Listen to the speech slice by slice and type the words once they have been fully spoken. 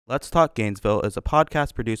Let's Talk Gainesville is a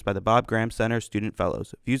podcast produced by the Bob Graham Center Student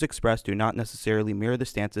Fellows. Views expressed do not necessarily mirror the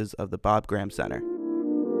stances of the Bob Graham Center.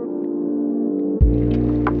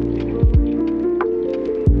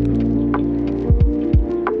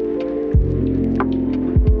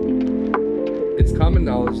 It's common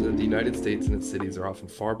knowledge that the United States and its cities are often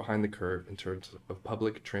far behind the curve in terms of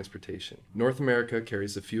public transportation. North America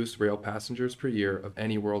carries the fewest rail passengers per year of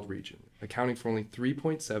any world region, accounting for only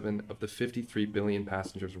 3.7 of the 53 billion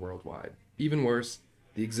passengers worldwide. Even worse,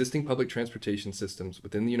 the existing public transportation systems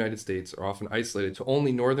within the United States are often isolated to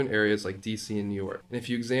only northern areas like DC and New York. And if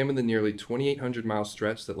you examine the nearly 2,800-mile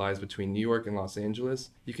stretch that lies between New York and Los Angeles,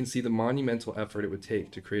 you can see the monumental effort it would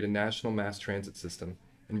take to create a national mass transit system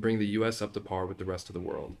and bring the US up to par with the rest of the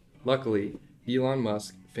world. Luckily, Elon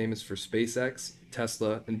Musk, famous for SpaceX,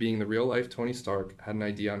 Tesla, and being the real-life Tony Stark, had an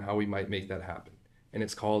idea on how we might make that happen, and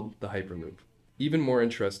it's called the Hyperloop. Even more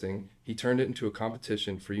interesting, he turned it into a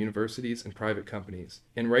competition for universities and private companies.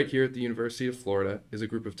 And right here at the University of Florida is a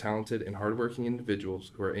group of talented and hardworking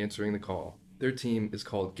individuals who are answering the call. Their team is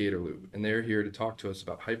called Gatorloop, and they're here to talk to us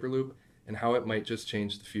about Hyperloop and how it might just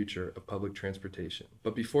change the future of public transportation.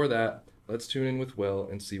 But before that, let's tune in with Will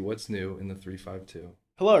and see what's new in the 352.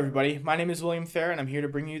 Hello everybody, my name is William Fair and I'm here to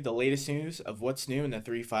bring you the latest news of what's new in the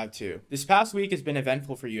 352. This past week has been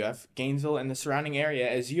eventful for UF, Gainesville, and the surrounding area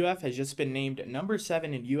as UF has just been named number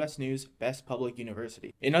 7 in US News Best Public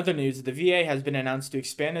University. In other news, the VA has been announced to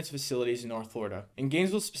expand its facilities in North Florida. In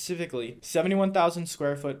Gainesville specifically, 71,000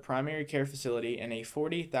 square foot primary care facility and a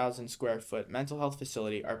 40,000 square foot mental health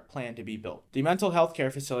facility are planned to be built. The mental health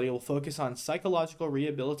care facility will focus on psychological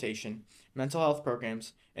rehabilitation, mental health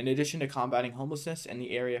programs, in addition to combating homelessness in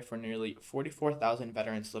the area for nearly 44,000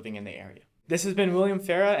 veterans living in the area. This has been William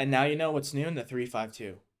Farah, and now you know what's new in the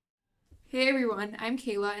 352. Hey everyone, I'm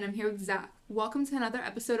Kayla and I'm here with Zach. Welcome to another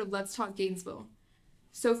episode of Let's Talk Gainesville.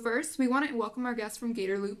 So first, we want to welcome our guests from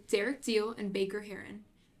Gatorloop, Derek Deal and Baker Heron.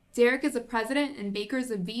 Derek is the president and Baker is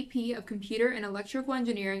the VP of Computer and Electrical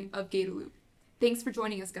Engineering of Gatorloop. Thanks for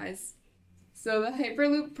joining us, guys. So the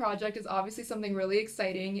Hyperloop project is obviously something really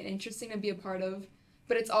exciting and interesting to be a part of,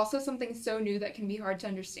 but it's also something so new that can be hard to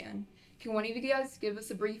understand. Can one of you guys give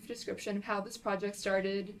us a brief description of how this project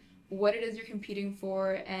started, what it is you're competing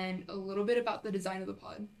for, and a little bit about the design of the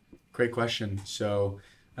pod? Great question. So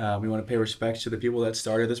we want to pay respects to the people that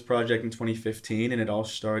started this project in 2015, and it all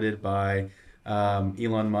started by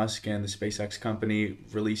Elon Musk and the SpaceX company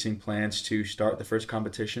releasing plans to start the first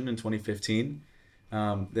competition in 2015.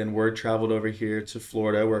 Then word traveled over here to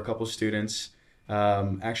Florida where a couple students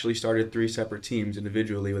actually started 3 separate teams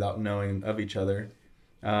individually without knowing of each other.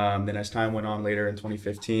 Then as time went on later in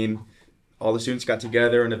 2015, all the students got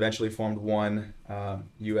together and eventually formed one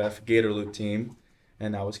UF Gatorloop team,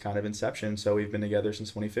 and that was kind of inception. So we've been together since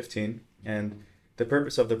 2015, and the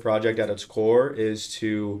purpose of the project at its core is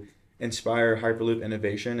to inspire Hyperloop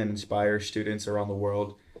innovation and inspire students around the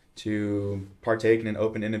world to partake in an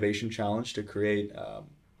open innovation challenge to create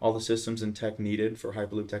all the systems and tech needed for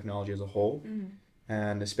Hyperloop technology as a whole. Mm-hmm.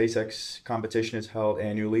 And the SpaceX competition is held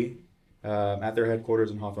annually at their headquarters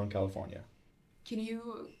in Hawthorne, California. Can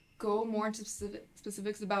you go more into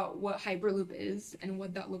specifics about what Hyperloop is and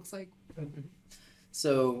what that looks like?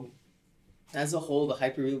 So, as a whole, the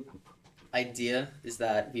Hyperloop idea is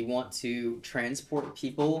that we want to transport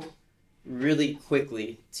people really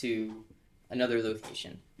quickly to another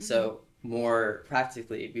location. Mm-hmm. So, more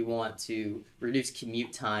practically, we want to reduce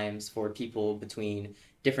commute times for people between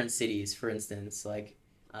different cities, for instance, like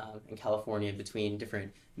in California, between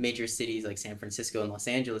different major cities like San Francisco and Los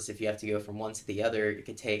Angeles. If you have to go from one to the other, it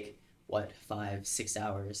could take, 5-6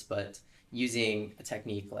 hours. But using a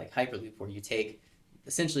technique like Hyperloop, where you take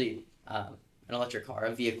essentially an electric car,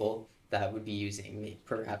 a vehicle that would be using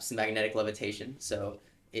perhaps magnetic levitation. So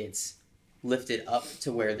it's lifted up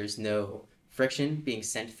to where there's no friction being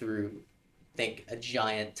sent through, think a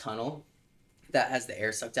giant tunnel that has the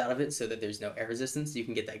air sucked out of it so that there's no air resistance. You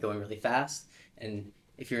can get that going really fast. And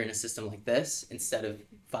if you're in a system like this, instead of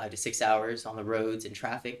 5 to 6 hours on the roads and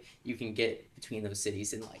traffic, you can get between those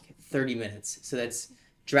cities in 30 minutes. So that's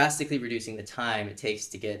drastically reducing the time it takes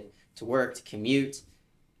to get to work, to commute,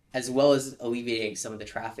 as well as alleviating some of the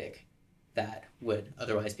traffic that would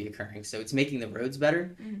otherwise be occurring. So it's making the roads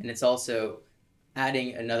better, and it's also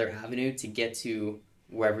adding another avenue to get to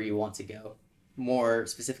wherever you want to go, more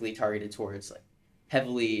specifically targeted towards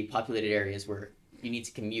heavily populated areas where you need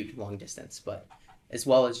to commute long distance, but as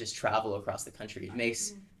well as just travel across the country.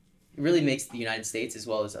 It really makes the United States, as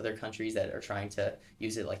well as other countries that are trying to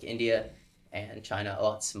use it like India and China, a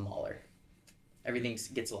lot smaller. Everything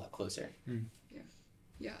gets a lot closer.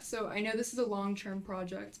 Yeah. So I know this is a long-term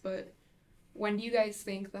project, but when do you guys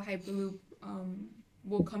think the Hyperloop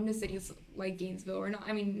will come to cities like Gainesville, or not?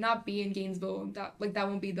 I mean, not be in Gainesville. That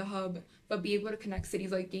won't be the hub, but be able to connect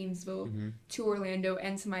cities like Gainesville to Orlando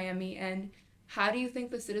and to Miami. And how do you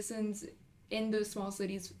think the citizens in those small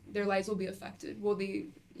cities, their lives will be affected? Will they,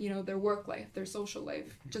 their work life, their social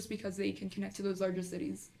life, just because they can connect to those larger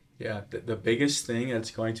cities? Yeah, the biggest thing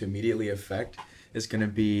that's going to immediately affect is going to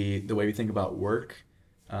be the way we think about work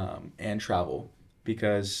and travel,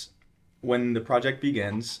 because when the project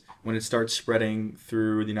begins, when it starts spreading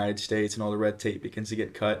through the United States and all the red tape begins to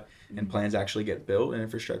get cut and plans actually get built and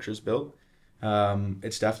infrastructure is built,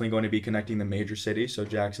 it's definitely going to be connecting the major cities, so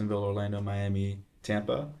Jacksonville, Orlando, Miami,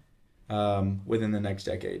 Tampa, within the next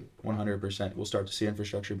decade. 100% we'll start to see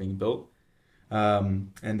infrastructure being built.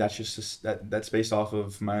 And that's that's based off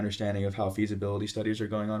of my understanding of how feasibility studies are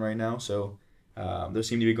going on right now. So those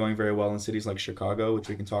seem to be going very well in cities like Chicago, which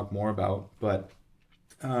we can talk more about. But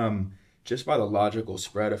just by the logical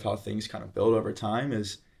spread of how things kind of build over time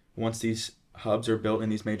is once these hubs are built in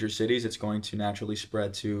these major cities, it's going to naturally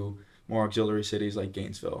spread to more auxiliary cities like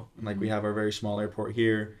Gainesville. And like we have our very small airport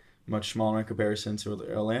here, much smaller in comparison to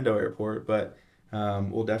the Orlando airport, but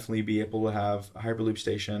we'll definitely be able to have a Hyperloop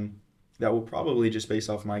station that will probably, just based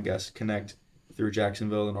off my guess, connect through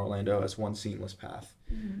Jacksonville and Orlando as one seamless path.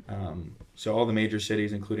 So all the major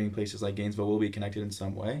cities, including places like Gainesville, will be connected in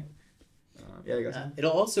some way.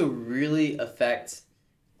 It'll also really affect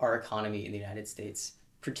our economy in the United States,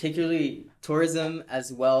 particularly tourism,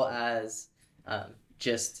 as well as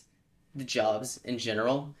just the jobs in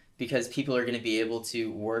general, because people are going to be able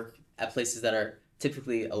to work at places that are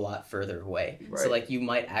typically a lot further away. Right. So like you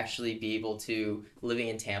might actually be able to, living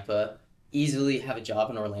in Tampa, easily have a job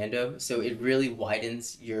in Orlando. So it really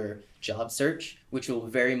widens your job search, which will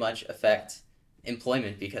very much affect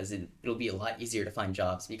employment, because it'll be a lot easier to find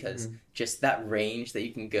jobs, because just that range that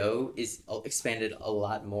you can go is expanded a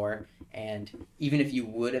lot more. And even if you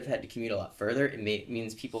would have had to commute a lot further, it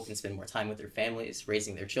means people can spend more time with their families,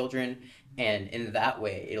 raising their children, and in that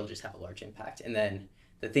way it'll just have a large impact. And then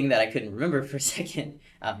the thing that I couldn't remember for a second,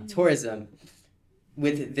 tourism,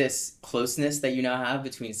 with this closeness that you now have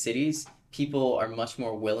between cities, people are much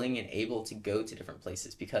more willing and able to go to different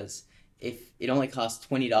places, because if it only costs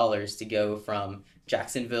 $20 to go from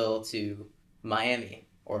Jacksonville to Miami,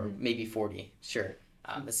 or maybe 40, sure.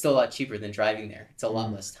 It's still a lot cheaper than driving there. It's a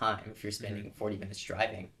lot less time if you're spending 40 minutes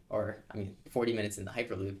driving, or 40 minutes in the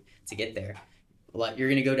Hyperloop to get there. You're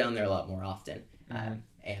going to go down there a lot more often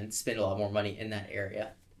and spend a lot more money in that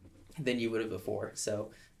area than you would have before.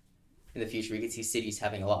 So in the future, we could see cities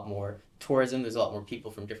having a lot more tourism. There's a lot more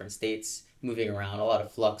people from different states moving around, a lot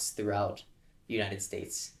of flux throughout the United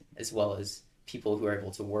States, as well as people who are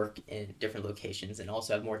able to work in different locations and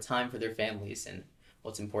also have more time for their families and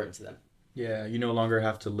what's important to them. Yeah, you no longer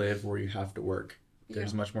have to live where you have to work.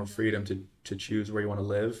 There's much more freedom to choose where you want to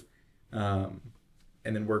live, and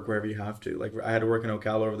then work wherever you have to. Like I had to work in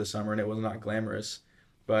Ocala over the summer, and it was not glamorous.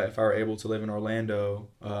 But if I were able to live in Orlando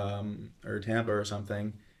or Tampa or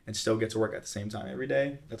something and still get to work at the same time every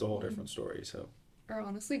day, that's a whole different story. So. Or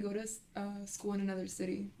honestly, go to school in another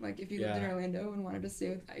city. Like if you lived in Orlando and wanted to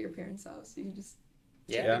stay at your parents' house, you can just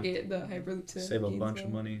get the Hyperloop to save a Gainesville. bunch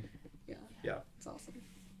of money. Yeah, it's awesome.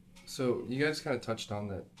 So you guys kind of touched on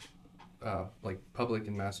that, like public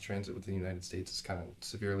and mass transit within the United States is kind of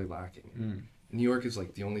severely lacking. New York is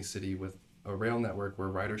like the only city with a rail network where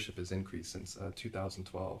ridership has increased since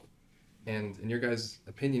 2012. And in your guys'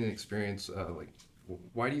 opinion and experience,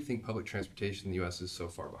 why do you think public transportation in the U.S. is so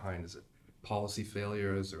far behind? Is it policy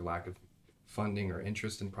failures or lack of funding or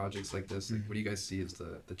interest in projects like this? Like, what do you guys see as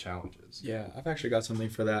the challenges? Yeah, I've actually got something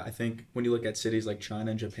for that. I think when you look at cities like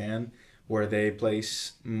China and Japan, where they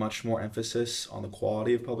place much more emphasis on the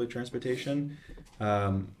quality of public transportation,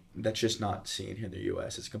 that's just not seen here in the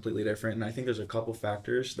U.S. It's completely different. And I think there's a couple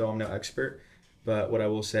factors, though I'm no expert. But what I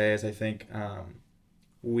will say is I think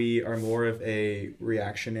we are more of a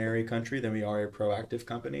reactionary country than we are a proactive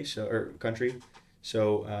country.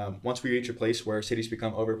 So once we reach a place where cities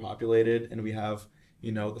become overpopulated and we have,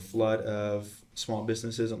 the flood of small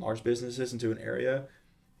businesses and large businesses into an area,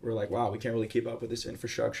 we're like, wow, we can't really keep up with this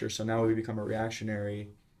infrastructure. So now we become a reactionary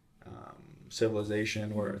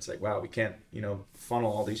civilization where it's like, wow, we can't,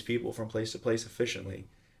 funnel all these people from place to place efficiently.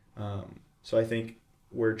 So I think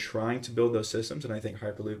we're trying to build those systems, and I think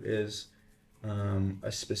Hyperloop is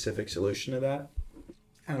a specific solution to that.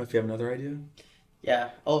 I don't know if you have another idea. Yeah,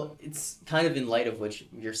 it's kind of in light of what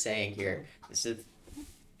you're saying here. So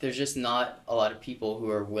there's just not a lot of people who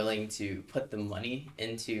are willing to put the money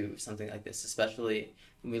into something like this, especially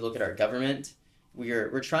when we look at our government.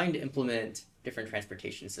 We're trying to implement different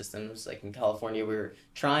transportation systems. Like in California, we're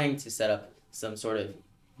trying to set up some sort of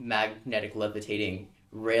magnetic levitating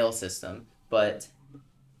rail system. But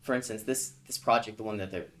for instance, this project, the one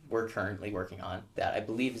that we're currently working on, that I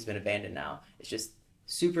believe has been abandoned now, is just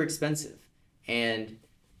super expensive. And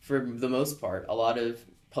for the most part, a lot of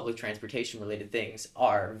public transportation related things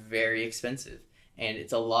are very expensive. And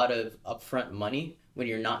it's a lot of upfront money when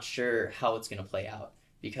you're not sure how it's going to play out.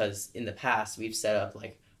 Because in the past, we've set up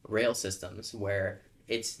like rail systems where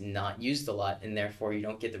it's not used a lot and therefore you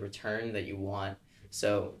don't get the return that you want.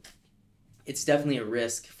 So it's definitely a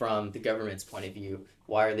risk from the government's point of view.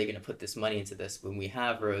 Why are they going to put this money into this when we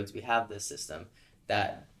have roads, we have this system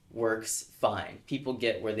that works fine? People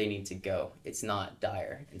get where they need to go. It's not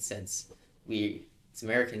dire. And since we, as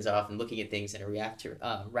Americans, are often looking at things in a reactory,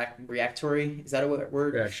 is that a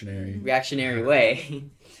word? Reactionary way,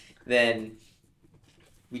 then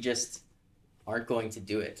we just aren't going to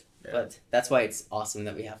do it. Yeah. But that's why it's awesome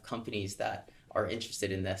that we have companies that are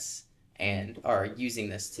interested in this and are using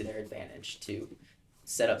this to their advantage to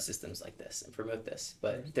set up systems like this and promote this.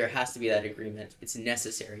 But there has to be that agreement. It's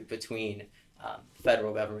necessary between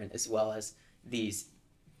federal government as well as these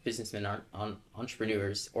businessmen,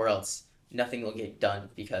 entrepreneurs, or else nothing will get done,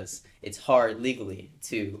 because it's hard legally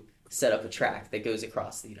to set up a track that goes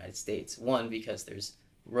across the United States. One, because there's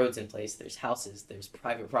roads in place, there's houses, there's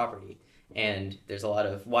private property, and there's a lot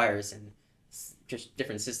of wires and just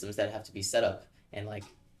different systems that have to be set up. And like,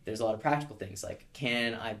 there's a lot of practical things like,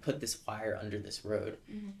 can I put this wire under this road?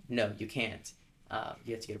 Mm-hmm. No, you can't.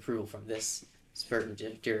 You have to get approval from this certain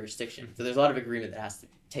jurisdiction. So there's a lot of agreement that has to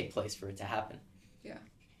take place for it to happen. Yeah.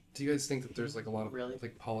 Do you guys think that there's like a lot of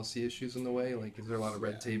like policy issues in the way? Like, is there a lot of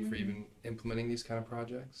red tape for even implementing these kind of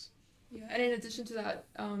projects? Yeah, and in addition to that,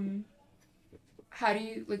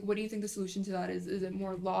 what do you think the solution to that is? Is it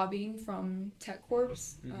more lobbying from tech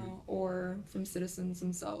corps or from citizens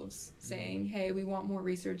themselves saying, hey, we want more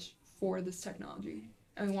research for this technology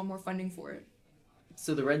and we want more funding for it?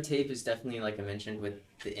 So the red tape is definitely, like I mentioned, with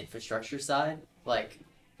the infrastructure side, like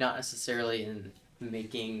not necessarily in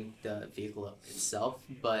making the vehicle up itself,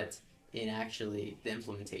 but in actually the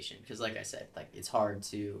implementation. Because like I said, like it's hard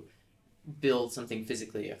to build something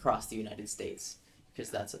physically across the United States, because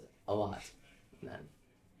that's a lot. And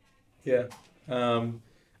then,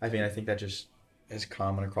 I think that just is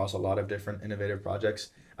common across a lot of different innovative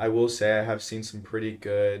projects. I will say I have seen some pretty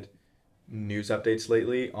good news updates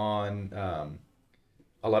lately on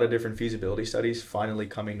a lot of different feasibility studies finally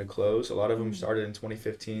coming to close. A lot of them started in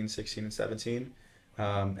 2015, 16, and 17.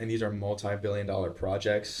 And these are multi-billion-dollar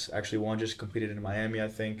projects. Actually, one just completed in Miami, I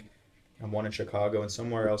think, and one in Chicago and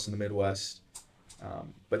somewhere else in the Midwest.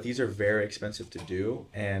 But these are very expensive to do.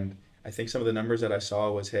 And I think some of the numbers that I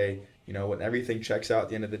saw was, hey, when everything checks out at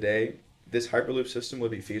the end of the day, this Hyperloop system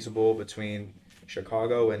would be feasible between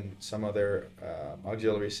Chicago and some other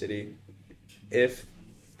auxiliary city if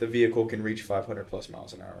the vehicle can reach 500 plus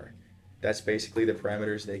miles an hour. That's basically the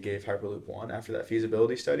parameters they gave Hyperloop One after that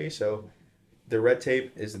feasibility study. So the red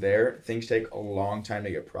tape is there. Things take a long time to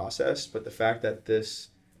get processed, but the fact that this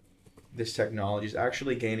technology is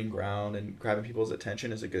actually gaining ground and grabbing people's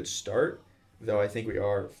attention is a good start, though I think we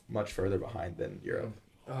are much further behind than Europe.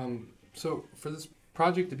 So for this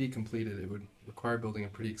project to be completed, it would require building a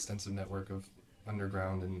pretty extensive network of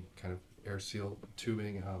underground and kind of air seal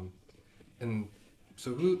tubing. And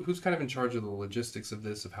so who's kind of in charge of the logistics of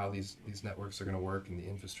this, of how these networks are going to work and the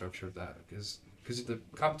infrastructure of that? Because the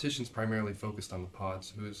competition's primarily focused on the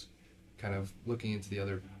pods. Who's kind of looking into the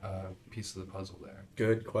other piece of the puzzle there?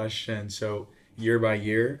 Good question. So year by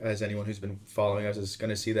year, as anyone who's been following us is going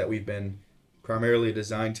to see that we've been primarily a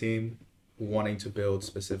design team wanting to build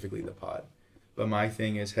specifically the pod. But my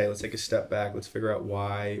thing is, hey, let's take a step back. Let's figure out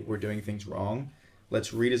why we're doing things wrong.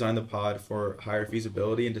 Let's redesign the pod for higher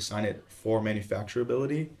feasibility and design it for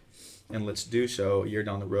manufacturability. And let's do so a year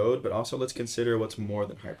down the road, but also let's consider what's more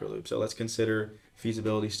than Hyperloop. So let's consider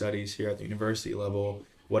feasibility studies here at the university level,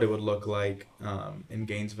 what it would look like in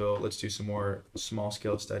Gainesville. Let's do some more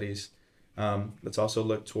small-scale studies. Let's also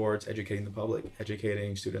look towards educating the public,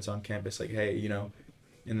 educating students on campus. Like, hey,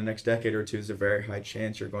 in the next decade or two, there's a very high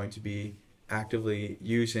chance you're going to be actively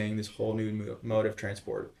using this whole new mode of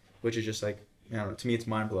transport, which is just like, to me, it's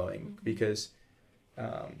mind-blowing because,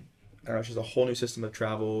 it's just a whole new system of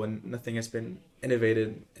travel and nothing has been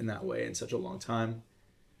innovated in that way in such a long time.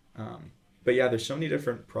 But yeah, there's so many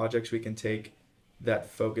different projects we can take that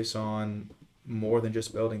focus on more than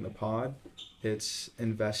just building the pod. It's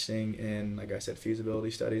investing in, like I said,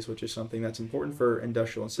 feasibility studies, which is something that's important for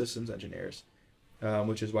industrial and systems engineers,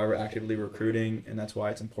 which is why we're actively recruiting, and that's why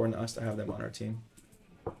it's important to us to have them on our team.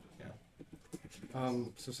 Yeah.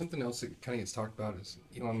 So something else that kind of gets talked about is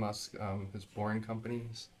Elon Musk, his boring company,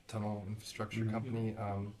 his tunnel infrastructure company.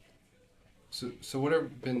 So what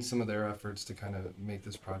have been some of their efforts to kind of make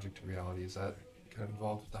this project a reality? Is that kind of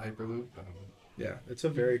involved with the Hyperloop? Yeah, it's a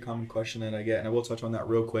very common question that I get, and I will touch on that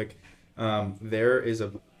real quick. There is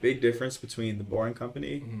a big difference between the Boring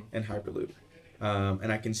Company and Hyperloop.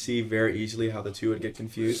 And I can see very easily how the two would get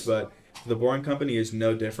confused, but the Boring Company is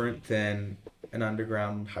no different than an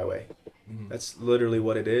underground highway. That's literally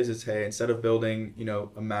what it is. It's, hey, instead of building,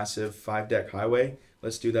 a massive 5-deck highway,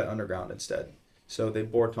 let's do that underground instead. So they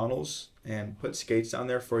bore tunnels and put skates down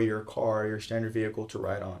there for your car, your standard vehicle to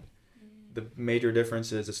ride on. The major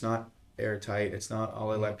difference is it's not airtight, it's not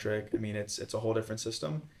all electric. I mean, it's a whole different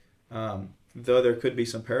system. Though there could be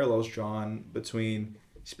some parallels drawn between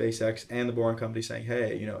SpaceX and the Boring Company saying,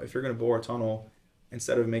 hey, if you're going to bore a tunnel,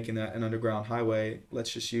 instead of making that an underground highway,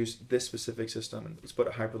 let's just use this specific system and let's put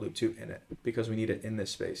a Hyperloop 2 in it because we need it in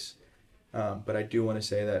this space. But I do want to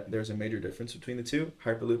say that there's a major difference between the two.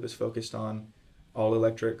 Hyperloop is focused on all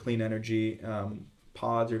electric, clean energy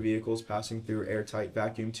pods or vehicles passing through airtight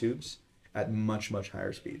vacuum tubes at much, much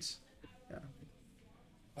higher speeds.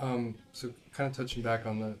 So kind of touching back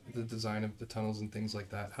on the design of the tunnels and things like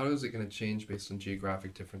that, how is it going to change based on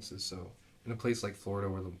geographic differences? So in a place like Florida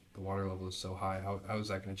where the water level is so high, how is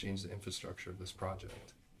that going to change the infrastructure of this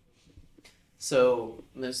project? So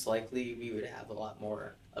most likely we would have a lot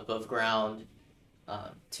more above ground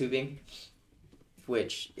tubing,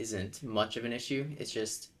 which isn't much of an issue. It's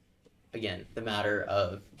just, again, the matter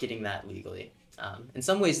of getting that legally. In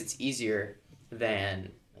some ways it's easier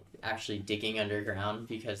than actually digging underground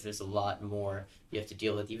because there's a lot more you have to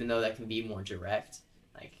deal with, even though that can be more direct.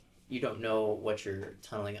 Like, you don't know what you're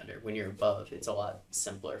tunneling under. When you're above, it's a lot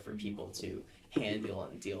simpler for people to handle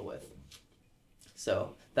and deal with.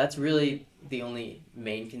 So that's really the only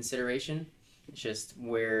main consideration. It's just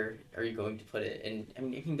where are you going to put it? And I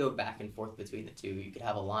mean, it can go back and forth between the two. You could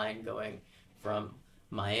have a line going from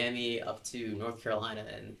Miami up to North Carolina,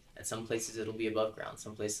 and at some places it'll be above ground,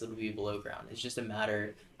 some places it'll be below ground. It's just a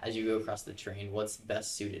matter, as you go across the terrain, what's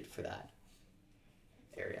best suited for that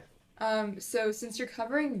area. So since you're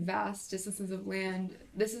covering vast distances of land,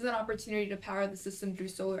 this is an opportunity to power the system through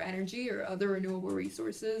solar energy or other renewable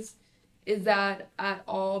resources. Is that at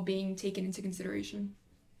all being taken into consideration?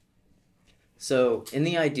 So in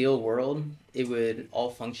the ideal world, it would all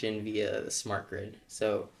function via the smart grid.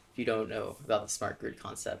 So if you don't know about the smart grid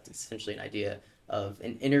concept, it's essentially an idea of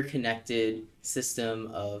an interconnected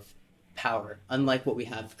system of power, unlike what we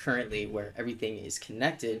have currently where everything is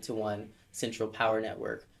connected to one central power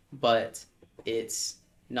network, but it's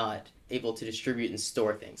not able to distribute and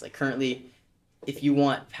store things. Like currently, if you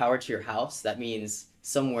want power to your house, that means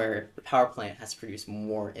somewhere the power plant has to produce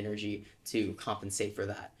more energy to compensate for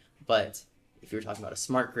that. But if you're talking about a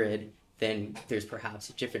smart grid, then there's perhaps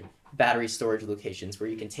different battery storage locations where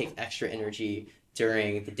you can take extra energy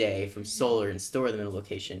during the day from solar and store them in a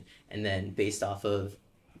location, and then based off of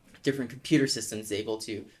different computer systems able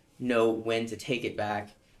to know when to take it back,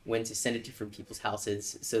 when to send it to different people's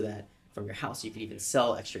houses, so that from your house you can even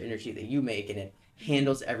sell extra energy that you make, and it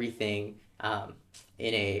handles everything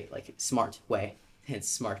in a smart way. Hence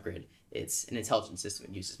smart grid. It's an intelligent system.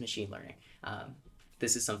 It uses machine learning.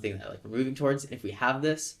 This is something that we're moving towards, and if we have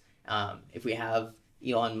this, if we have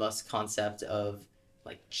Elon Musk's concept of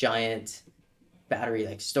giant battery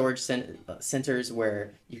storage centers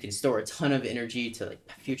where you can store a ton of energy to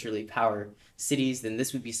futurely power cities, then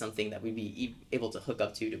this would be something that we'd be able to hook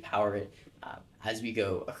up to power it as we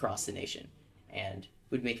go across the nation, and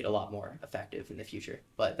would make it a lot more effective in the future.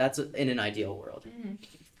 But that's in an ideal world.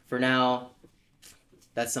 For now,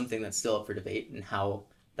 that's something that's still up for debate, and how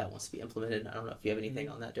that wants to be implemented. I don't know if you have anything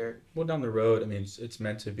on that, Derek. Well, down the road, I mean, it's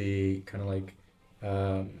meant to be kind of like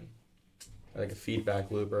a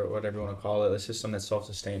feedback loop or whatever you want to call it, a system that's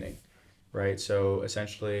self-sustaining, right? So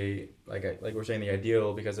essentially, like we're saying, the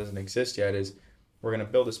ideal, because it doesn't exist yet, is we're going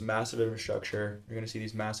to build this massive infrastructure. You're going to see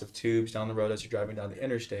these massive tubes down the road as you're driving down the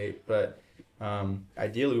interstate, but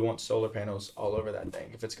ideally we want solar panels all over that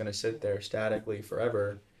thing. If it's going to sit there statically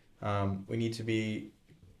forever, we need to be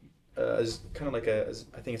as kind of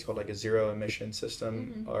I think it's called a zero emission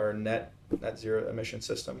system, or net zero emission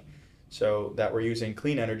system, so that we're using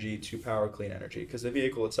clean energy to power clean energy, because the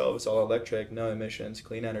vehicle itself is all electric, no emissions,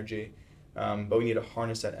 clean energy, but we need to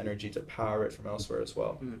harness that energy to power it from elsewhere as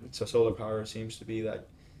well. So solar power seems to be the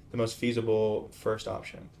most feasible first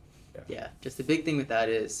option. Yeah, just the big thing with that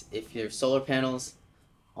is if your solar panels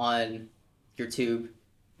on your tube,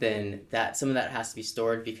 then some of that has to be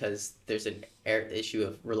stored, because there's an issue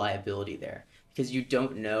of reliability there, because you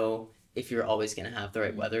don't know if you're always going to have the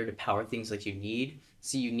right weather to power things like you need.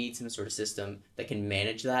 So you need some sort of system that can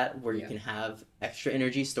manage that, where you can have extra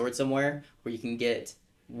energy stored somewhere, where you can get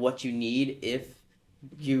what you need. If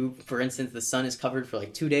you, for instance, the sun is covered for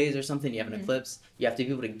like 2 days or something, you have an eclipse, you have to be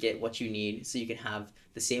able to get what you need so you can have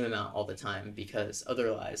the same amount all the time, because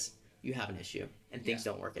otherwise you have an issue and things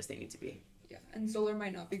don't work as they need to be. Yeah, and solar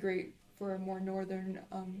might not be great for more northern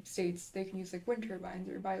states. They can use like wind turbines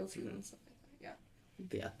or biofuel and stuff like that.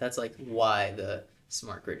 But yeah, that's like why the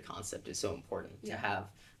smart grid concept is so important, to have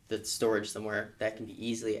the storage somewhere that can be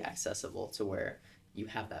easily accessible to where you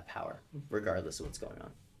have that power regardless of what's going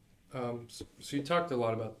on. So you talked a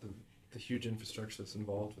lot about the huge infrastructure that's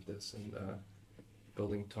involved with this, and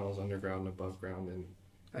building tunnels underground and above ground. And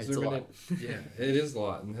has It's there a been lot. yeah, it is a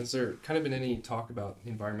lot. And has there kind of been any talk about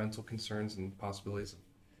environmental concerns and possibilities of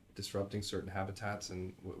disrupting certain habitats?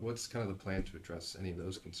 And what's kind of the plan to address any of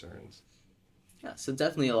those concerns? Yeah, so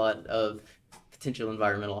definitely a lot of potential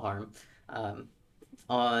environmental harm.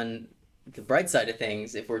 On the bright side of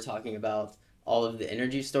things, if we're talking about all of the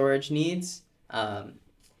energy storage needs,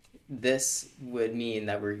 this would mean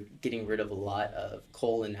that we're getting rid of a lot of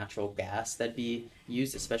coal and natural gas that'd be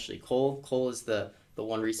used, especially coal. Coal is the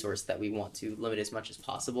one resource that we want to limit as much as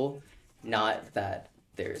possible. Not that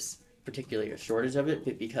there's particularly a shortage of it,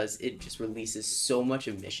 but because it just releases so much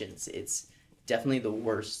emissions. It's definitely the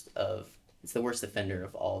worst offender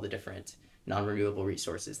of all the different non-renewable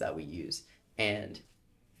resources that we use. And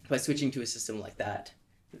by switching to a system like that,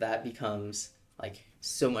 that becomes like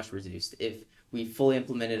so much reduced. If we fully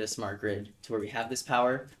implemented a smart grid to where we have this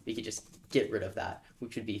power, we could just get rid of that,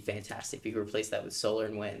 which would be fantastic. We could replace that with solar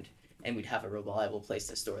and wind, and we'd have a reliable place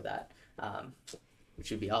to store that, which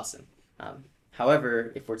would be awesome.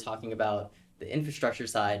 However, if we're talking about the infrastructure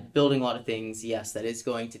side, building a lot of things, yes, that is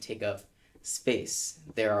going to take up space.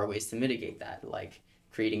 There are ways to mitigate that, like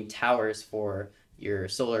creating towers for your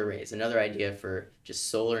solar arrays. Another idea for just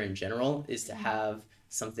solar in general is to have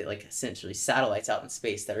something like essentially satellites out in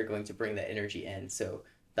space that are going to bring that energy in. So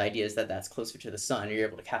the idea is that that's closer to the sun, you're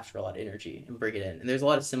able to capture a lot of energy and bring it in. And there's a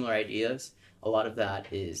lot of similar ideas. A lot of that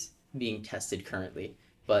is being tested currently.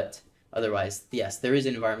 But otherwise, yes, there is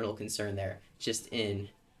an environmental concern there, just in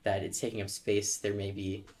that it's taking up space. There may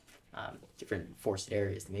be different forested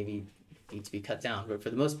areas that maybe need to be cut down. But for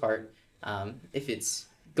the most part, if it's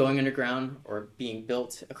going underground or being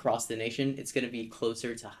built across the nation, it's going to be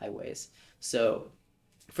closer to highways. So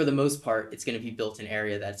for the most part, it's going to be built in an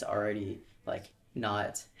area that's already like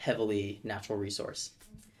not heavily natural resource.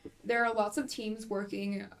 There are lots of teams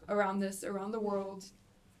working around this around the world.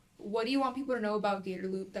 What do you want people to know about Gator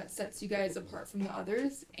Loop that sets you guys apart from the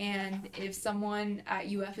others? And if someone at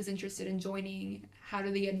UF is interested in joining, how do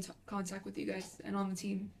they get in contact with you guys and on the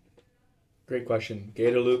team? Great question.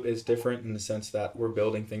 Gator Loop is different in the sense that we're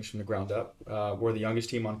building things from the ground up. We're the youngest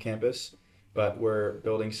team on campus, but we're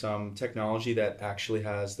building some technology that actually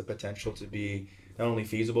has the potential to be not only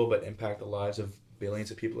feasible, but impact the lives of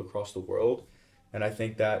billions of people across the world. And I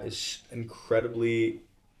think that is incredibly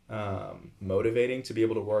motivating to be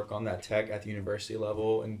able to work on that tech at the university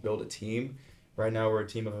level and build a team. Right now we're a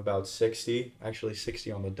team of about 60, actually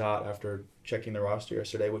 60 on the dot after checking the roster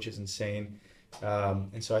yesterday, which is insane.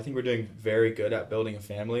 And so I think we're doing very good at building a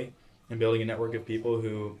family and building a network of people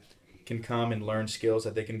who can come and learn skills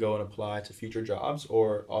that they can go and apply to future jobs,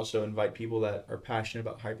 or also invite people that are passionate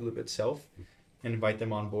about Hyperloop itself and invite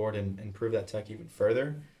them on board and improve that tech even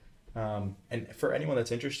further. And for anyone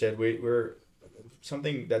that's interested, we're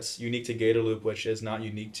something that's unique to Gator Loop, which is not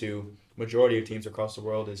unique to majority of teams across the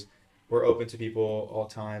world, is we're open to people all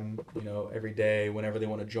time, every day, whenever they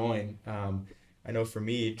want to join. I know for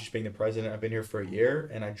me, just being the president, I've been here for a year,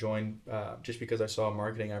 and I joined just because I saw a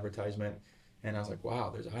marketing advertisement, and I was like,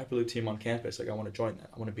 wow, there's a Hyperloop team on campus. Like, I want to join that.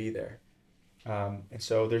 I want to be there. And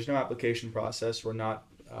so there's no application process. We're not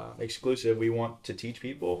exclusive. We want to teach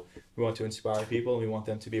people. We want to inspire people, and we want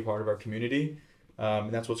them to be a part of our community.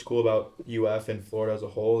 And that's what's cool about UF and Florida as a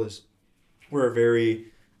whole is we're a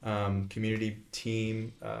very community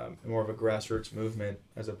team, more of a grassroots movement,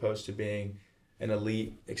 as opposed to being an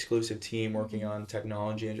elite exclusive team working on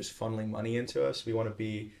technology and just funneling money into us. We want to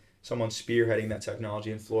be someone spearheading that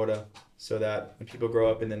technology in Florida, so that when people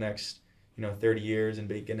grow up in the next 30 years and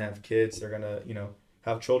begin to have kids, they're going to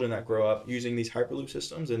have children that grow up using these Hyperloop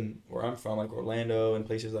systems. And where I'm from, like Orlando and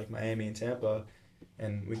places like Miami and Tampa,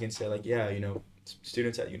 and we can say like,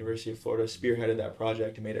 students at University of Florida spearheaded that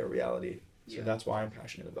project and made it a reality. So that's why I'm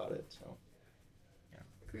passionate about it. So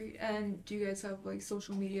Great. And do you guys have like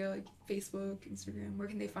social media, like Facebook, Instagram? Where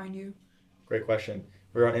can they find you? great question.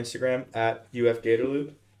 We're on Instagram at UF Gator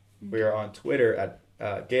Loop. We are on Twitter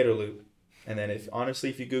at Gator Loop. And then if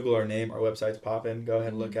you Google our name, our website's popping. Go ahead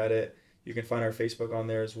and look at it. You can find our Facebook on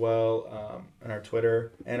there as well, and our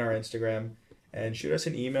Twitter and our Instagram. And shoot us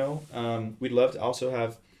an email. We'd love to also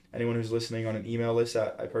have anyone who's listening on an email list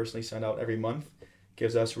that I personally send out every month.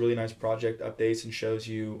 Gives us really nice project updates and shows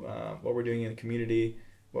you what we're doing in the community,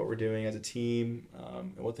 what we're doing as a team,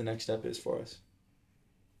 and what the next step is for us.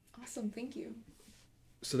 Awesome, thank you.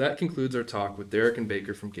 So that concludes our talk with Derek and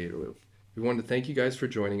Baker from Gatorloop. We wanted to thank you guys for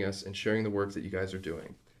joining us and sharing the work that you guys are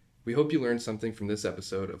doing. We hope you learned something from this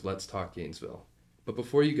episode of Let's Talk Gainesville. But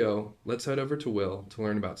before you go, let's head over to Will to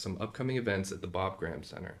learn about some upcoming events at the Bob Graham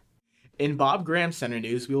Center. In Bob Graham Center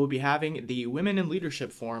news, we will be having the Women in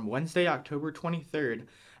Leadership Forum Wednesday, October 23rd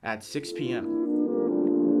at 6 p.m.